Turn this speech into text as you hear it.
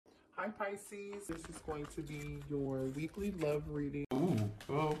Hi Pisces, this is going to be your weekly love reading. Ooh,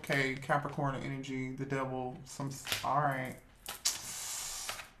 okay, Capricorn energy, the devil, all right.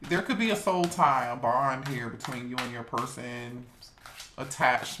 There could be a soul tie, a bond here between you and your person,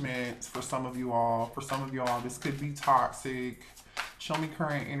 attachments for some of you all. For some of y'all, this could be toxic. Show me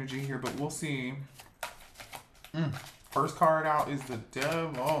current energy here, but we'll see. First card out is the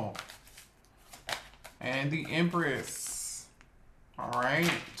devil and the Empress. All right,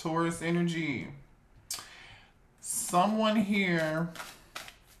 Taurus energy. Someone here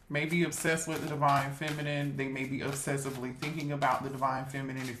may be obsessed with the divine feminine. They may be obsessively thinking about the divine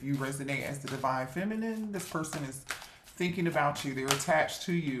feminine. If you resonate as the divine feminine, this person is thinking about you. They're attached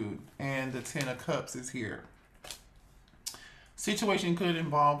to you. And the Ten of Cups is here. Situation could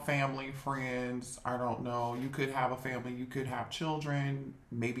involve family, friends. I don't know. You could have a family. You could have children.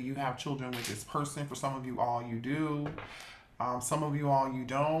 Maybe you have children with this person. For some of you all, you do. Some of you all, you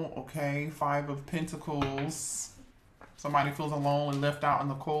don't. Okay. Five of Pentacles. Somebody feels alone and left out in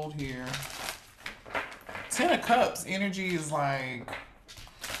the cold here. Ten of Cups energy is like,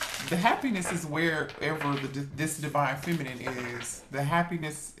 the happiness is wherever this divine feminine is. The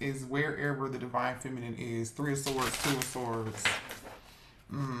happiness is wherever the divine feminine is. Three of Swords, Two of Swords.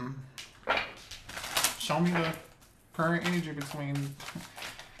 Show me the current energy between...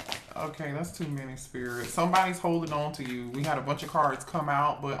 Okay, that's too many, Spirit. Somebody's holding on to you. We had a bunch of cards come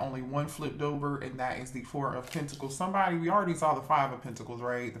out, but only one flipped over, and that is the Four of Pentacles. Somebody, we already saw the Five of Pentacles,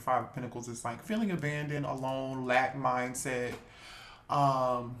 right? The Five of Pentacles is like feeling abandoned, alone, lack mindset.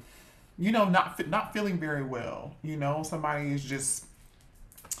 You know, not feeling very well. You know, somebody is just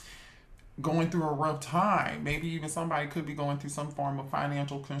going through a rough time. Maybe even somebody could be going through some form of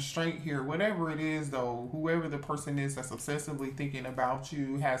financial constraint here. Whatever it is, though, whoever the person is that's obsessively thinking about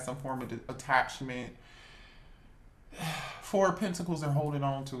you has some form of attachment. Four of Pentacles are holding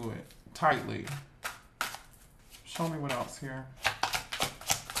on to it tightly. Show me what else here.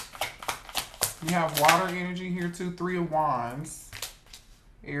 We have water energy here too. Three of Wands.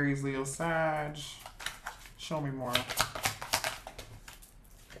 Aries, Leo, Sag. Show me more.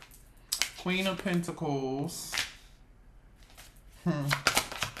 Queen of Pentacles.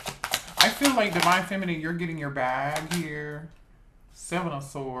 I feel like divine feminine, you're getting your bag here. Seven of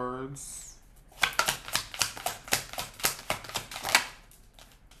Swords.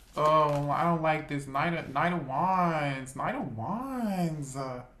 Oh, I don't like this. Knight of Wands. Knight of Wands.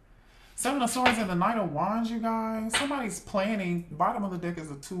 Seven of Swords and the Knight of Wands, you guys. Somebody's planning. Bottom of the deck is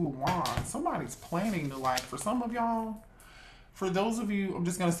the Two of Wands. Somebody's planning to, like, for some of y'all. For those of you, I'm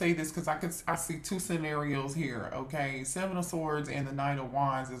just going to say this because I see two scenarios here, okay? Seven of Swords and the Knight of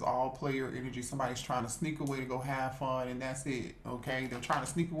Wands is all player energy. Somebody's trying to sneak away to go have fun, and that's it, okay? They're trying to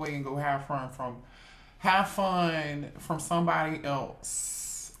sneak away and go have fun from somebody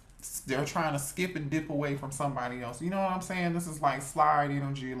else. They're trying to skip and dip away from somebody else. You know what I'm saying? This is like slide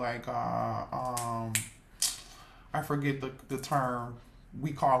energy, like, I forget the term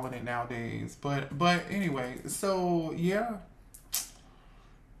we calling it nowadays. But anyway, so, yeah.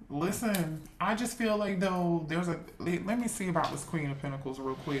 Listen, I just feel like, though, let me see about this Queen of Pentacles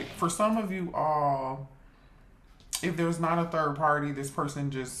real quick. For some of you all, if there's not a third party, this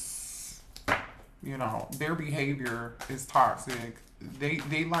person just, you know, their behavior is toxic. They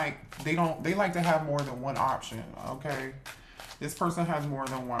like to have more than one option, okay? This person has more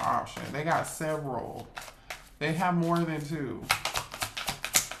than one option. They got several. They have more than two.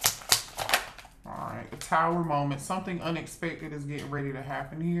 Alright, the Tower moment. Something unexpected is getting ready to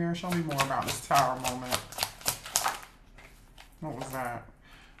happen here. Show me more about this Tower moment. What was that?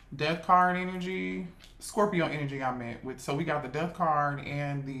 Death card energy. Scorpio energy I meant with. So we got the Death card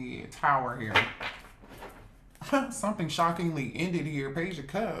and the Tower here. Something shockingly ended here. Page of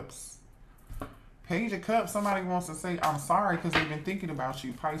Cups. Page of Cups. Somebody wants to say, I'm sorry because they've been thinking about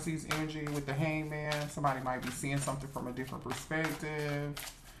you. Pisces energy with the Hangman. Somebody might be seeing something from a different perspective.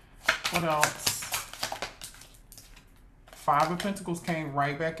 What else? Five of Pentacles came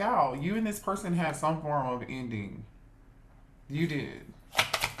right back out. You and this person had some form of ending. You did.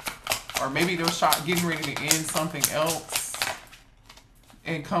 Or maybe they're getting ready to end something else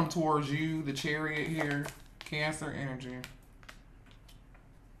and come towards you. The Chariot here. Cancer energy.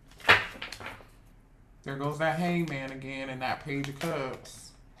 There goes that Hangman again and that Page of Cups.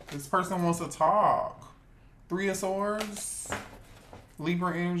 This person wants to talk. Three of Swords.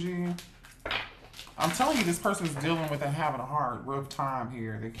 Libra energy. I'm telling you, this person's dealing with having a hard, rough time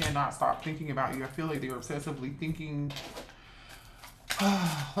here. They cannot stop thinking about you. I feel like they're obsessively thinking.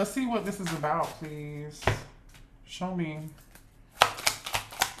 Let's see what this is about, please. Show me.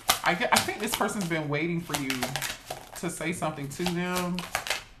 I think this person's been waiting for you to say something to them.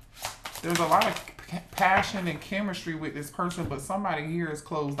 There's a lot of passion and chemistry with this person, but somebody here is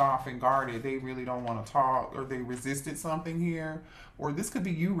closed off and guarded. They really don't want to talk, or they resisted something here, or this could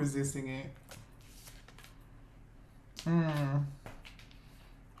be you resisting it.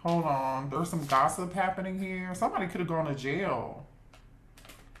 Hold on. There's some gossip happening here. Somebody could have gone to jail.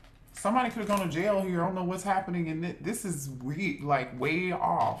 Somebody could have gone to jail here. I don't know what's happening, and this is weird, like way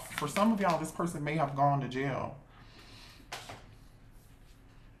off. For some of y'all, this person may have gone to jail.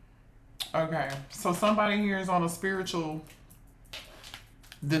 Okay, so somebody here is on a spiritual,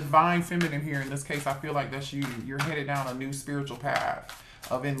 divine feminine here. In this case, I feel like that's you. You're headed down a new spiritual path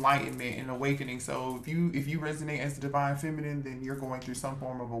of enlightenment and awakening. So if you resonate as the divine feminine, then you're going through some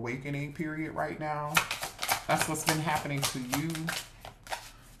form of awakening period right now. That's what's been happening to you.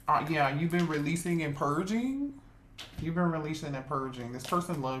 Yeah, you've been releasing and purging. You've been releasing and purging. This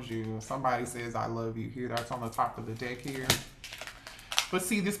person loves you. Somebody says, I love you here. That's on the top of the deck here. But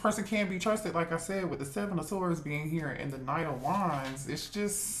see, this person can't be trusted, like I said, with the Seven of Swords being here and the Knight of Wands. It's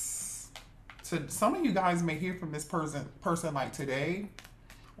just, some of you guys may hear from this person like today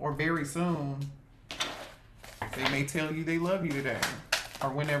or very soon. They may tell you they love you today or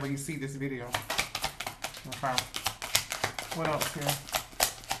whenever you see this video. Okay. What else here?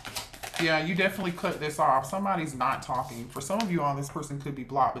 Yeah, you definitely cut this off. Somebody's not talking. For some of you all, this person could be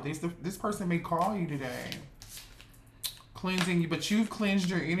blocked, but this person may call you today. Cleansing you, but you've cleansed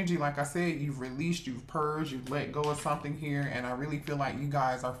your energy. Like I said, you've released, you've purged, you've let go of something here, and I really feel like you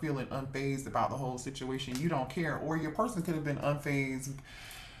guys are feeling unfazed about the whole situation. You don't care, or your person could have been unfazed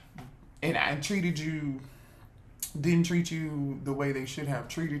and treated you, didn't treat you the way they should have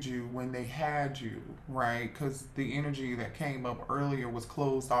treated you when they had you, right? Because the energy that came up earlier was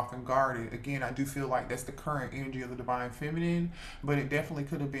closed off and guarded. Again, I do feel like that's the current energy of the divine feminine, but it definitely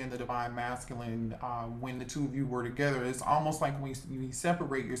could have been the divine masculine when the two of you were together. It's almost like when you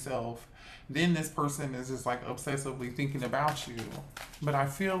separate yourself, then this person is just like obsessively thinking about you. But I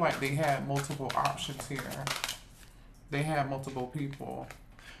feel like they had multiple options here. They had multiple people.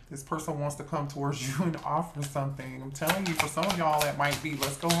 This person wants to come towards you and offer something. I'm telling you, for some of y'all, that might be,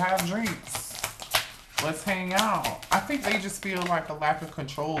 let's go have drinks. Let's hang out. I think they just feel like a lack of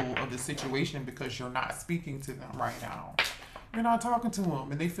control of the situation because you're not speaking to them right now. You're not talking to them,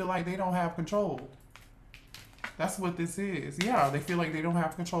 and they feel like they don't have control. That's what this is. Yeah, they feel like they don't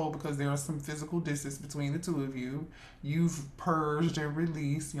have control because there is some physical distance between the two of you. You've purged and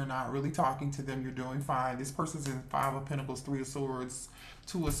released. You're not really talking to them. You're doing fine. This person's in Five of Pentacles, Three of Swords,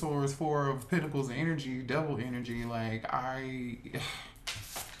 Two of Swords, Four of Pentacles energy, double energy. Like,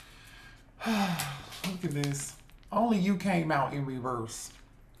 look at this. Only you came out in reverse.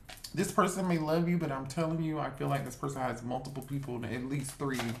 This person may love you, but I'm telling you, I feel like this person has multiple people, at least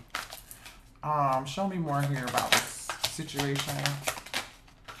three. Show me more here about this situation.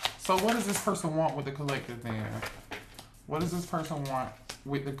 So what does this person want with the collective then? What does this person want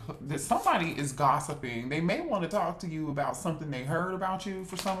with the somebody is gossiping. They may want to talk to you about something they heard about you.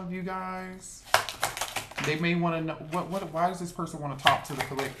 For some of you guys, they may want to know why does this person want to talk to the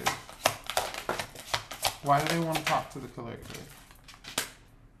collective? Why do they want to talk to the collective?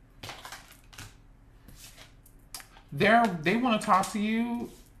 They want to talk to you.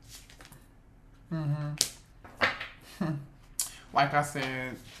 Like I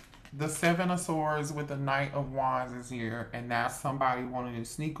said, the Seven of Swords with the Knight of Wands is here, and that's somebody wanting to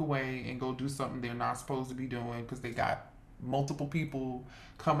sneak away and go do something they're not supposed to be doing because they got multiple people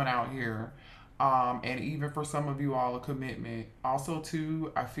coming out here. And even for some of you all, a commitment. Also,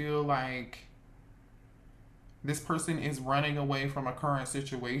 too, I feel like this person is running away from a current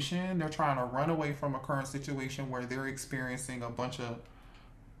situation. They're trying to run away from a current situation where they're experiencing a bunch of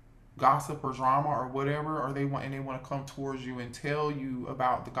gossip or drama or whatever, or they want to come towards you and tell you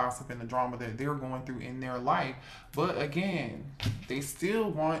about the gossip and the drama that they're going through in their life. But again, they still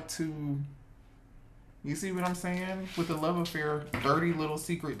want to, you see what I'm saying? With the love affair, dirty little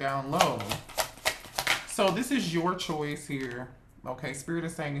secret down low. So this is your choice here. Okay, Spirit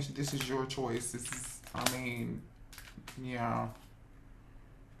is saying this is your choice. This is, I mean, yeah.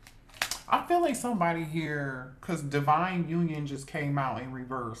 I feel like somebody here, because Divine Union just came out in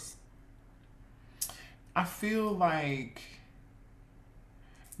reverse. I feel like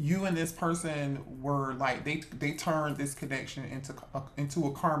you and this person were like, they turned this connection into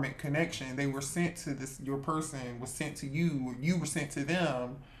a karmic connection. They were sent to this, your person was sent to you, you were sent to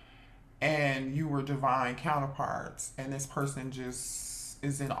them, and you were divine counterparts. And this person just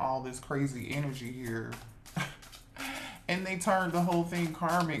is in all this crazy energy here. And they turned the whole thing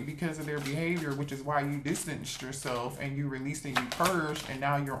karmic because of their behavior, which is why you distanced yourself and you released and you purged, and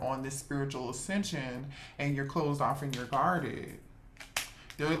now you're on this spiritual ascension and you're closed off and you're guarded.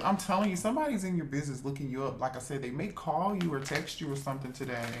 I'm telling you, somebody's in your business looking you up. Like I said, they may call you or text you or something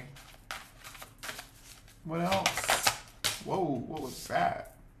today. What else? Whoa, what was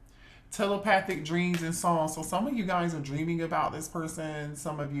that? Telepathic dreams and songs. So some of you guys are dreaming about this person.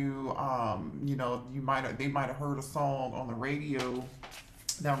 Some of you, you know, they might have heard a song on the radio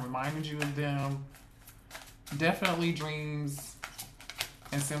that reminded you of them. Definitely dreams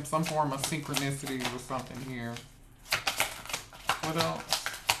and some form of synchronicity or something here. What else?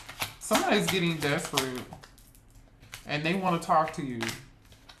 Somebody's getting desperate and they want to talk to you.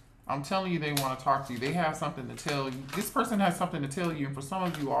 I'm telling you, they want to talk to you. They have something to tell you. This person has something to tell you, and for some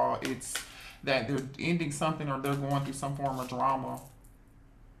of you all, it's that they're ending something or they're going through some form of drama.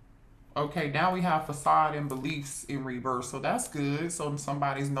 Okay, now we have facade and beliefs in reverse, so that's good. So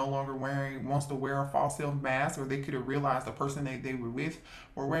somebody's no longer wants to wear a false self mask, or they could have realized the person they were with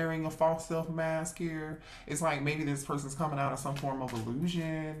were wearing a false self mask here. It's like maybe this person's coming out of some form of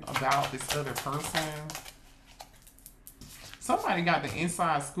illusion about this other person. Somebody got the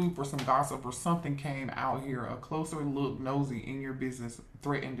inside scoop or some gossip or something came out here. A closer look, nosy in your business,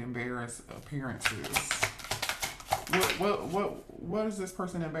 threatened, embarrassed appearances. What is this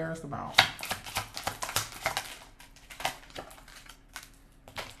person embarrassed about?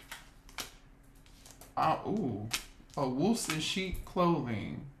 A wolves in sheep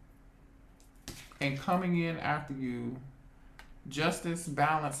clothing and coming in after you. Justice,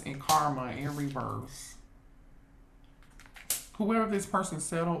 balance, and karma in reverse. Whoever this person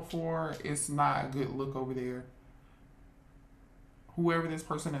settled for, it's not a good look over there. Whoever this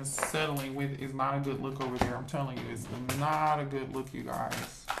person is settling with is not a good look over there. I'm telling you, it's not a good look, you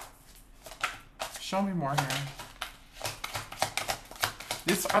guys. Show me more here.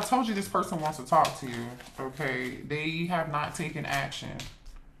 I told you this person wants to talk to you, okay? They have not taken action.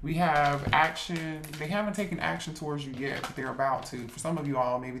 We have action. They haven't taken action towards you yet, but they're about to. For some of you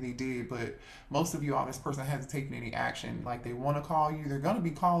all, maybe they did, but most of you all, this person hasn't taken any action. Like they want to call you. They're going to be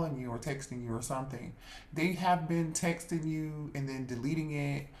calling you or texting you or something. They have been texting you and then deleting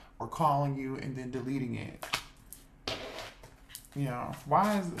it, or calling you and then deleting it. You know,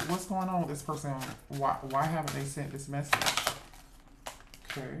 what's going on with this person? Why haven't they sent this message?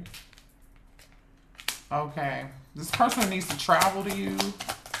 Okay. Okay. This person needs to travel to you.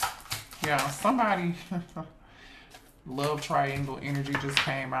 Yeah, somebody, love triangle energy just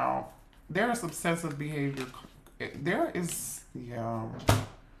came out. There's obsessive behavior. There is, yeah.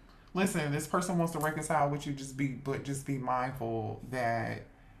 Listen, this person wants to reconcile with you, just be mindful that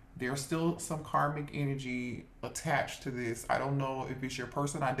there's still some karmic energy attached to this. I don't know if it's your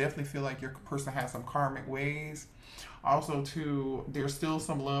person. I definitely feel like your person has some karmic ways. Also, too, there's still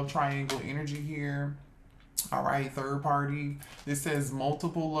some love triangle energy here. All right, third party. This says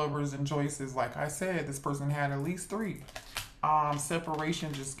multiple lovers and choices. Like I said, this person had at least 3.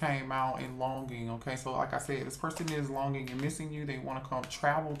 Separation just came out in longing. Okay, so like I said, this person is longing and missing you. They want to come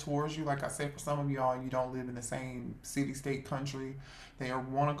travel towards you. Like I said, for some of y'all, you don't live in the same city, state, country. They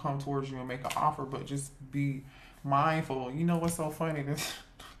want to come towards you and make an offer, but just be mindful. You know what's so funny?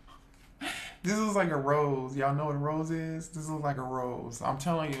 This is like a rose. Y'all know what a rose is? This is like a rose. I'm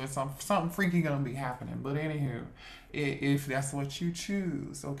telling you, it's something freaky gonna be happening. But anywho, if that's what you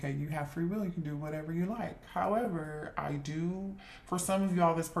choose, okay, you have free will. You can do whatever you like. However, for some of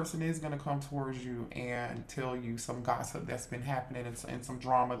y'all, this person is gonna come towards you and tell you some gossip that's been happening and some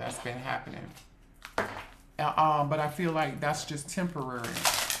drama that's been happening. But I feel like that's just temporary.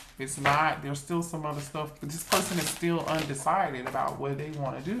 It's not. There's still some other stuff. But this person is still undecided about what they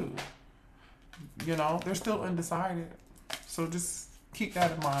want to do. You know, they're still undecided. So just keep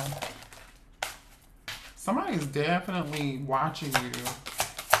that in mind. Somebody is definitely watching you.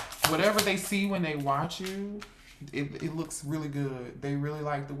 Whatever they see when they watch you, it looks really good. They really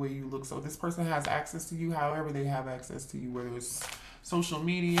like the way you look. So this person has access to you however they have access to you, whether it's social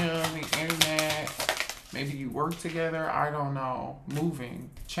media, the internet, maybe you work together, I don't know.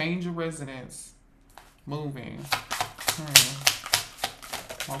 Moving. Change of residence. Moving.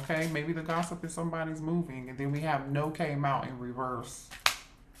 Okay, maybe the gossip is somebody's moving. And then we have no came out in reverse.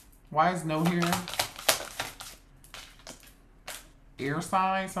 Why is no here? Air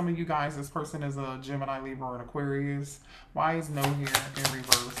sign. Some of you guys, this person is a Gemini, Libra, or an Aquarius. Why is no here in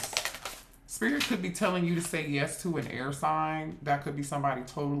reverse? Spirit could be telling you to say yes to an air sign. That could be somebody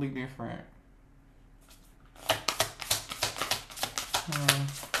totally different.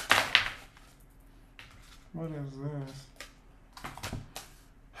 What is this?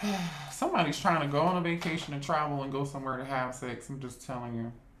 Somebody's trying to go on a vacation and travel and go somewhere to have sex. I'm just telling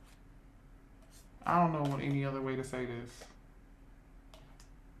you. I don't know what any other way to say this.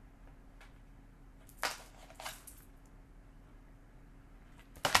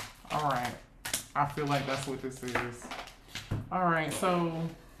 All right. I feel like that's what this is. All right. So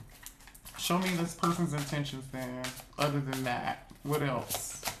show me this person's intentions then. Other than that, what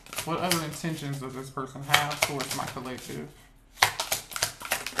else? What other intentions does this person have towards my collective?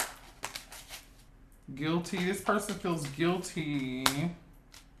 Guilty. This person feels guilty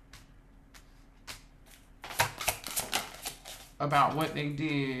about what they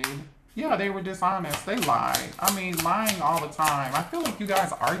did. Yeah, they were dishonest. They lied. I mean, lying all the time. I feel like you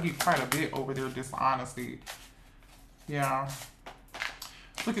guys argue quite a bit over their dishonesty. Yeah.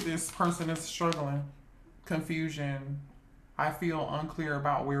 Look at this person is struggling. Confusion. I feel unclear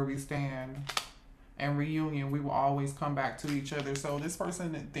about where we stand. And reunion, we will always come back to each other. So this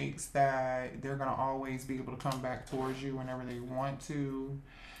person that thinks that they're going to always be able to come back towards you whenever they want to.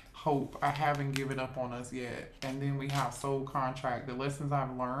 Hope. I haven't given up on us yet. And then we have soul contract. The lessons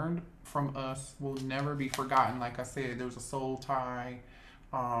I've learned from us will never be forgotten. Like I said, there's a soul tie.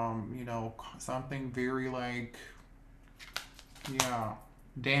 You know, something very like, yeah,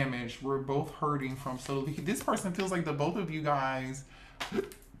 damage. We're both hurting from, so this person feels like the both of you guys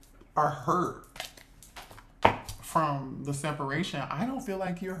are hurt from the separation. I don't feel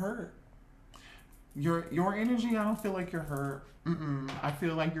like you're hurt. Your energy, I don't feel like you're hurt. I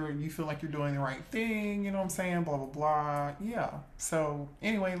feel like you feel like you're doing the right thing, you know what I'm saying? Blah blah blah. Yeah. So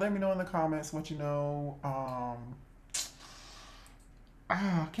anyway, let me know in the comments what you know.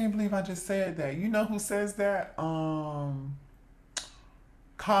 I can't believe I just said that. You know who says that?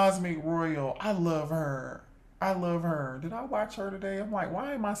 Cosmic Royal. I love her. I love her. Did I watch her today? I'm like,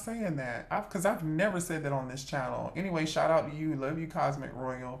 why am I saying that? Because I've never said that on this channel. Anyway, shout out to you. Love you, Cosmic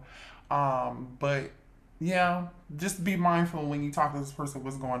Royal. But yeah, just be mindful when you talk to this person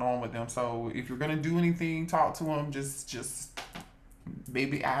what's going on with them. So if you're gonna do anything, talk to them. Just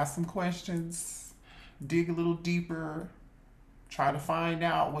maybe ask some questions, dig a little deeper, try to find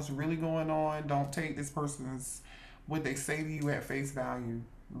out what's really going on. Don't take this person's what they say to you at face value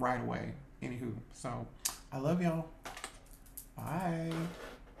right away. Anywho, so I love y'all.